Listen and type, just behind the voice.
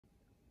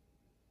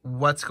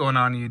What's going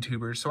on,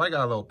 YouTubers? So I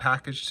got a little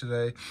package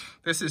today.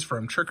 This is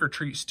from Trick or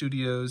Treat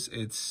Studios.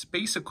 It's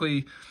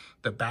basically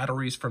the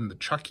batteries from the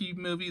Chucky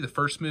movie, the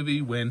first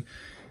movie, when,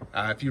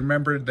 if you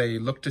remember, they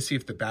looked to see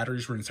if the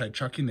batteries were inside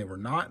Chucky and they were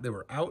not, they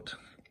were out.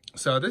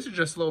 So this is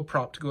just a little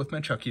prop to go with my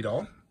Chucky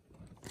doll.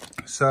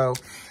 So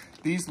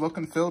these look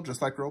and feel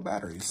just like real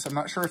batteries. I'm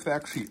not sure if they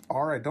actually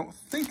are. I don't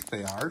think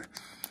they are,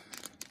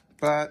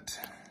 but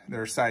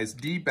they're size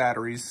D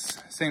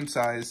batteries, same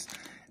size.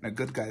 And a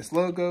Good Guys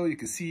logo. You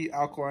can see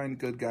alkaline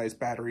Good Guys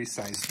battery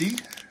size D.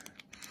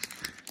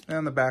 And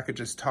on the back, it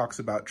just talks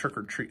about Trick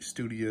or Treat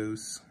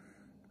Studios.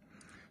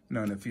 You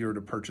know, and if you were to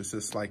purchase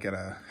this like at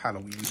a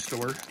Halloween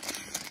store.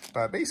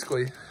 But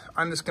basically,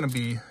 I'm just going to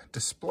be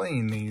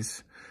displaying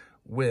these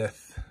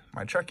with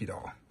my Chucky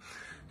doll.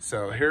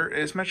 So here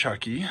is my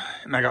Chucky.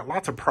 And I got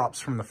lots of props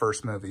from the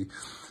first movie.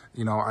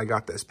 You know, I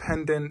got this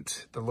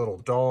pendant, the little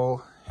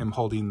doll, him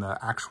holding the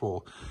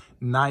actual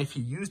knife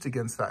he used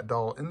against that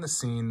doll in the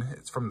scene.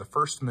 It's from the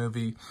first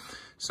movie.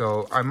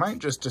 So I might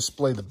just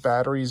display the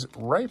batteries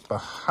right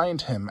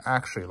behind him,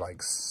 actually,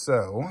 like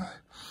so.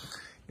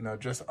 You know,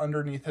 just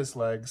underneath his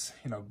legs.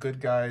 You know,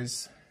 Good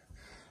Guys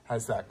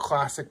has that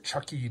classic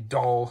Chucky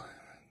doll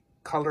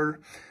color.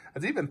 I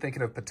was even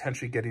thinking of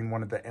potentially getting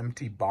one of the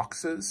empty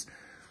boxes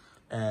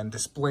and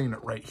displaying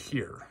it right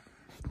here.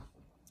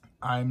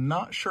 I'm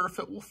not sure if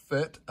it will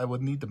fit. I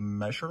would need to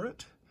measure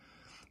it,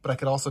 but I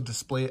could also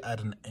display it at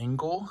an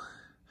angle.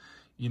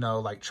 You know,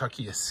 like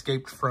Chucky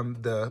escaped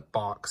from the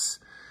box.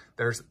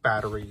 There's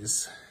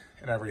batteries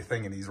and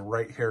everything, and he's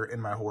right here in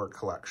my horror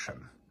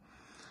collection.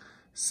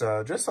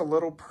 So just a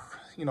little,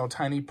 you know,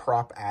 tiny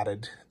prop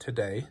added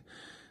today.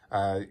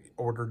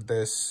 Ordered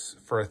this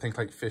for, I think,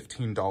 like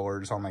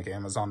 $15 on like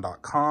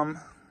Amazon.com.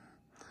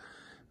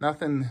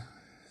 Nothing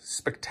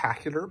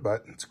spectacular,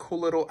 but it's a cool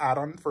little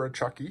add-on for a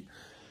Chucky.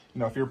 You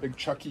know, if you're a big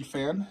Chucky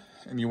fan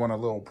and you want a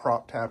little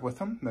prop to add with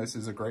them, this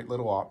is a great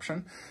little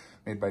option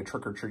made by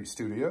Trick or Treat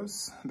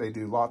Studios. They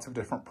do lots of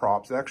different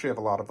props. They actually have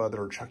a lot of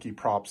other Chucky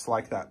props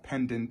like that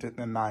pendant and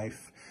the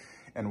knife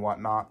and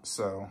whatnot.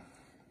 So,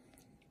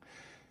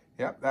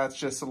 yeah, that's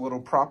just a little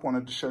prop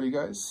wanted to show you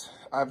guys.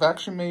 I've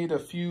actually made a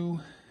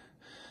few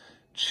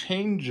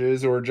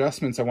changes or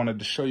adjustments I wanted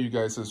to show you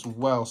guys as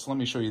well. So let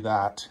me show you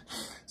that.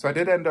 So I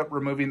did end up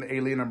removing the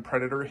Alien and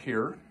Predator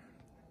here.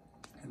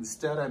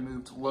 Instead, I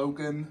moved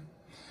Logan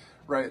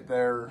right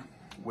there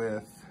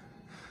with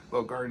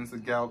little Guardians of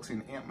the Galaxy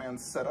and Ant-Man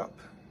setup.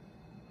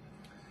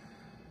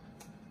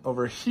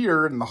 Over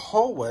here in the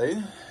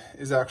hallway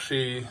is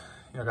actually, you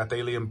know, I got the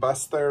Alien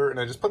bust there, and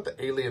I just put the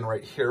Alien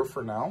right here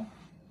for now.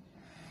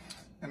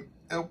 And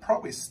it'll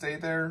probably stay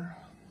there,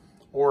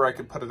 or I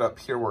could put it up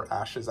here where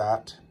Ash is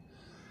at,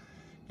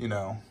 you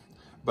know.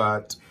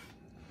 But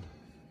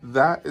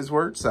that is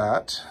where it's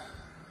at.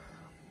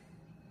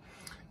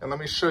 And let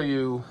me show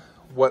you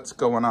what's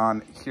going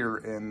on here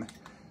in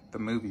the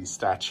movie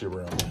statue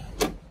room.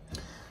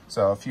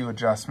 So a few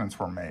adjustments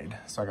were made.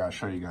 So I gotta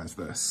show you guys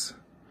this.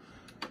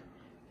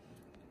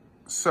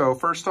 So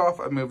first off,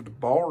 I moved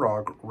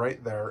Balrog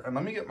right there. And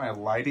let me get my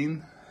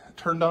lighting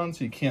turned on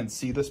so you can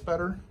see this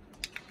better.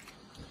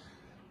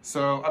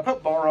 So I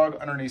put Balrog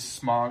underneath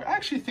Smog. I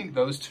actually think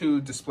those two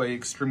display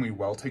extremely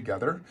well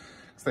together,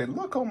 because they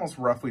look almost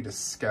roughly to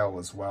scale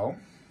as well.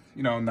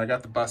 You know, and I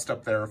got the bust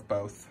up there of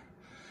both.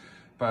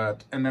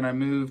 And then I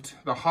moved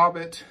the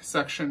Hobbit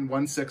section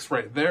 1/6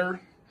 right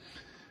there,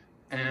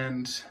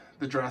 and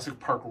the Jurassic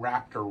Park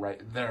Raptor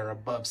right there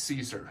above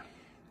Caesar.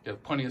 You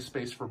have plenty of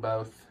space for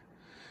both.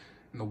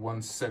 And the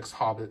 1/6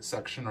 Hobbit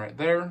section right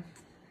there.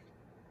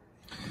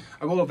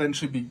 I will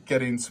eventually be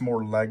getting some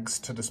more legs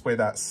to display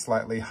that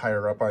slightly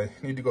higher up. I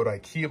need to go to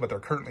IKEA, but they're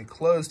currently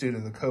closed due to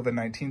the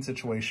COVID-19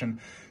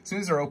 situation. As soon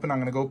as they're open, I'm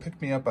gonna go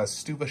pick me up a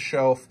Stuva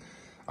shelf,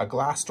 a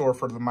glass door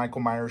for the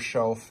Michael Myers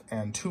shelf,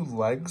 and 2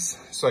 legs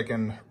so I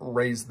can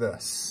raise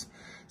this.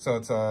 So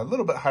it's a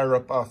little bit higher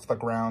up off the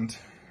ground,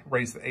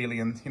 raise the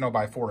Alien, you know,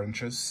 by 4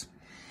 inches.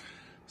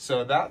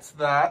 So that's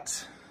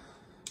that.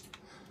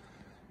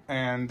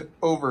 And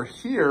over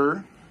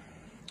here,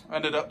 I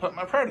ended up putting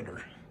my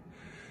Predator.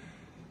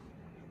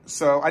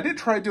 So I did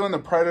try doing the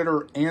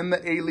Predator and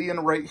the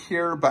Alien right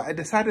here, but I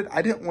decided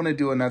I didn't want to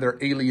do another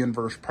Alien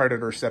versus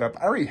Predator setup.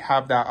 I already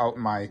have that out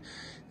in my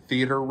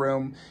theater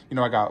room. You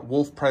know, I got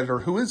Wolf Predator,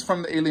 who is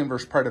from the Alien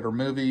vs. Predator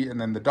movie, and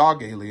then the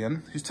dog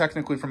Alien, who's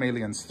technically from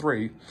Aliens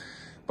 3.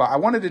 But I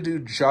wanted to do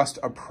just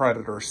a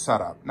Predator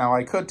setup. Now,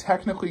 I could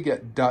technically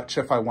get Dutch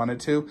if I wanted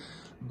to,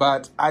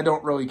 but I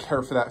don't really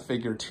care for that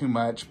figure too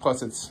much.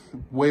 Plus, it's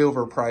way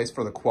overpriced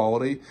for the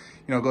quality.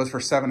 You know, it goes for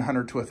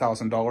 $700 to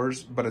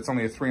 $1,000, but it's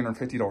only a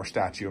 $350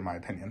 statue, in my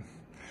opinion.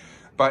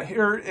 But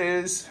here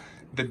is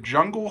the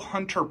Jungle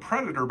Hunter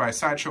Predator by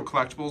Sideshow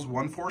Collectibles,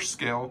 1/4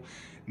 scale,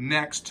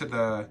 next to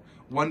the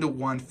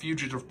 1:1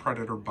 Fugitive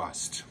Predator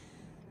bust.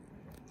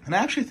 And I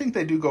actually think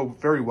they do go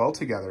very well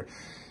together.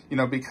 You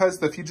know, because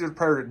the Fugitive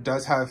Predator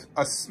does have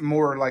a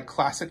more like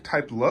classic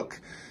type look.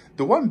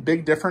 The one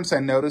big difference I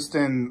noticed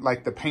in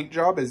like the paint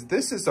job is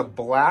this is a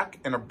black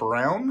and a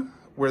brown,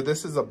 where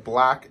this is a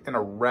black and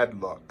a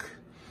red look.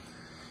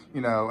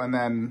 you know, and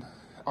then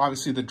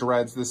obviously the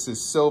dreads, this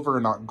is silver,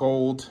 not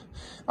gold.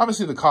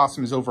 Obviously the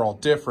costume is overall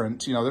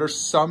different. You know, there's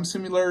some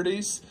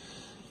similarities,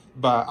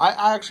 but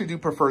I actually do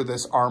prefer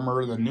this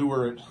armor, the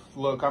newer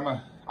look.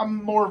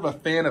 I'm more of a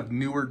fan of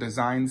newer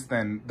designs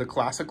than the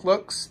classic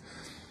looks.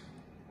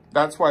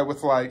 That's why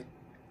with like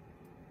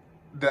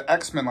the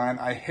X-Men line,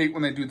 I hate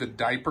when they do the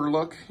diaper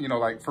look. You know,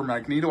 like for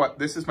Magneto,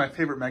 this is my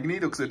favorite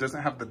Magneto because it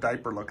doesn't have the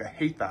diaper look. I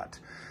hate that.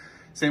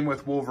 Same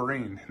with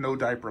Wolverine, no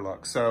diaper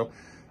look. So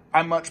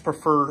I much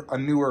prefer a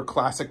newer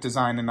classic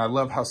design, and I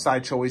love how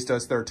Sideshow always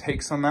does their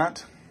takes on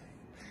that.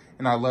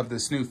 And I love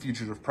this new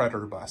Fugitive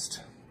Predator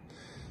bust.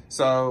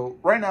 So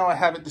right now I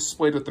have it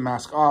displayed with the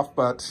mask off,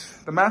 but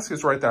the mask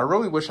is right there. I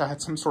really wish I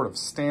had some sort of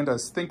stand. I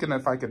was thinking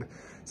if I could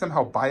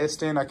somehow buy a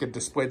stand, I could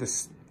display the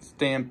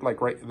stand like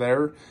right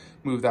there,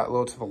 move that a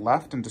little to the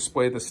left and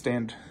display the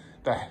stand,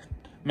 the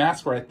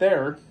mask right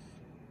there.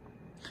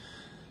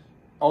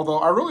 Although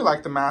I really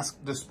like the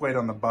mask displayed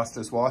on the bust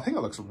as well. I think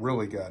it looks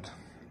really good.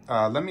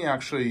 Let me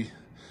actually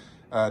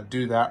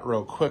do that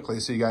real quickly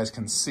so you guys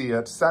can see it.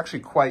 It's actually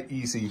quite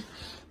easy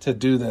to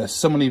do this.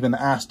 Someone even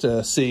asked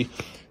to see.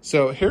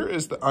 So here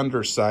is the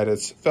underside.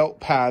 It's felt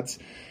pads,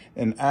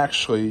 and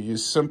actually you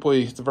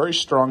simply, it's a very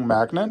strong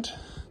magnet,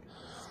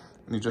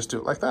 and you just do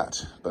it like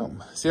that.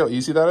 Boom. See how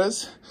easy that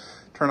is?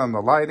 Turn on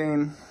the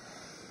lighting.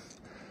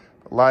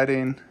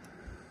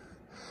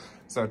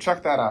 So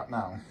check that out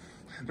now.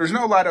 There's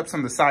no light ups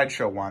on the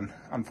Sideshow one,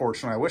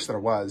 unfortunately. I wish there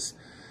was.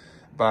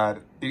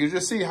 But you can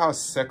just see how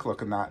sick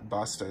looking that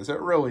bust is. It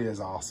really is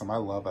awesome. I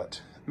love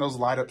it. And those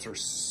light ups are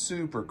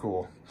super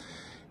cool.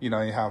 You know,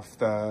 you have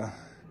the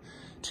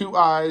two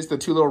eyes, the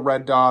two little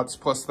red dots,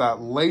 plus that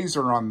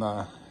laser on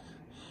the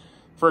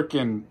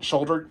freaking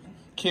shoulder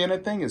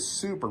cannon thing is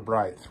super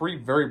bright. 3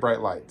 very bright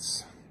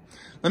lights.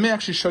 Let me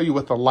actually show you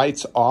with the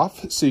lights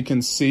off so you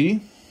can see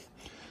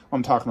what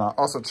I'm talking about.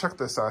 Also, check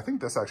this out. I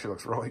think this actually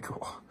looks really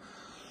cool.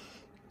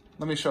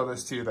 Let me show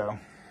this to you though.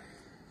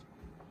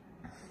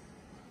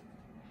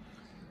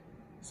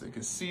 So you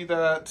can see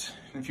that.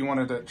 If you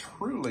wanted it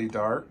truly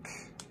dark,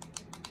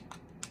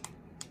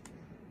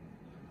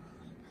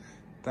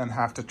 then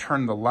have to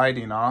turn the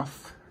lighting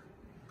off.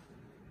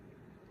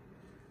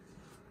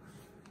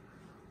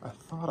 I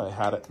thought I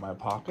had it in my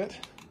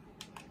pocket.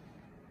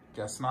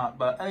 Guess not,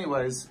 but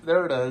anyways,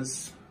 there it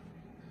is.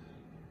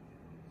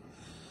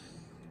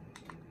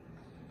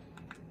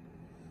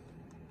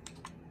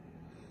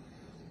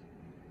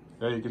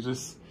 Yeah, you can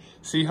just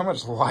see how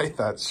much light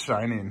that's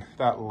shining.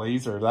 That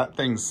laser, that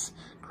thing's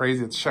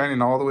crazy. It's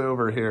shining all the way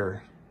over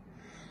here.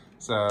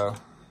 So,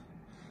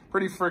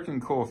 pretty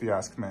freaking cool if you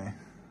ask me.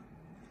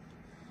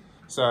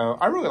 So,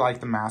 I really like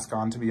the mask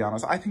on, to be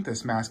honest. I think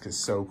this mask is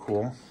so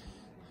cool.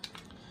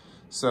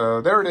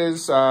 So, there it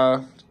is.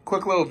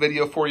 Quick little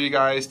video for you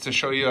guys to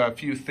show you a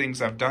few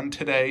things I've done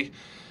today.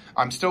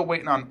 I'm still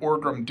waiting on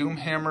Orgrim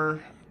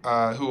Doomhammer,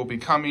 who will be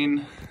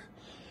coming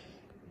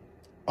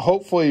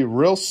hopefully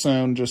real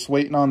soon. Just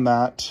waiting on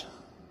that.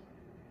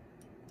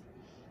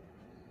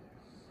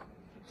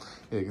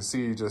 Yeah, you can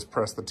see you just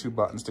press the 2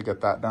 buttons to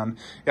get that done.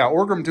 Yeah,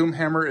 Orgrim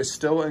Doomhammer is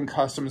still in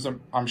customs.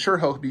 I'm sure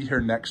he'll be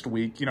here next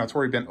week. You know, it's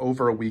already been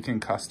over a week in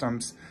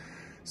customs.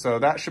 So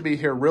that should be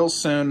here real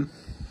soon.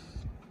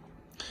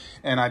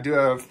 And I do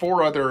have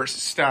 4 other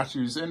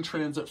statues in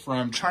transit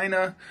from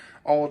China,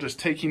 all just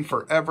taking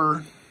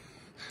forever.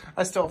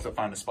 I still have to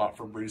find a spot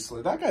for Bruce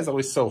Lee. That guy's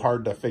always so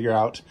hard to figure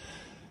out.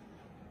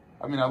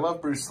 I mean, I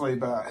love Bruce Lee,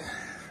 but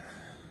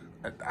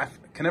I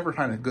can never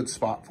find a good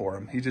spot for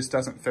him. He just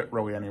doesn't fit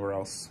really anywhere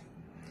else.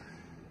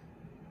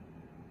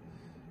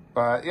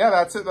 But yeah,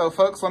 that's it though,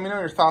 folks. Let me know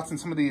your thoughts on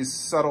some of these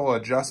subtle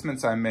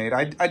adjustments I made.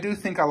 I do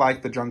think I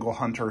like the Jungle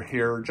Hunter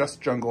here, just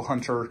Jungle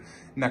Hunter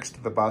next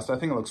to the bust. I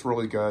think it looks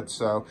really good.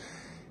 So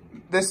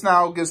this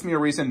now gives me a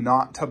reason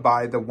not to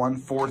buy the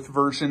 1/4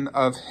 version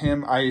of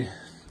him.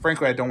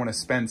 Frankly, I don't want to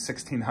spend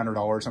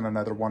 $1,600 on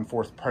another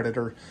 1/4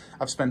 Predator.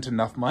 I've spent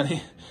enough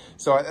money.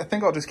 So I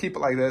think I'll just keep it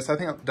like this. I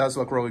think it does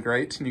look really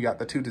great. And you got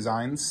the 2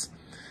 designs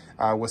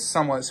with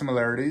somewhat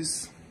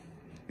similarities.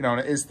 You know,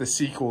 and it is the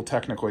sequel,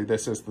 technically.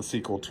 This is the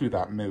sequel to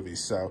that movie.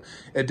 So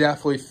it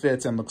definitely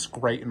fits and looks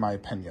great in my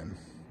opinion.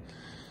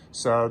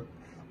 So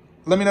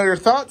let me know your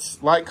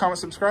thoughts. Like, comment,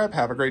 subscribe.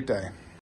 Have a great day.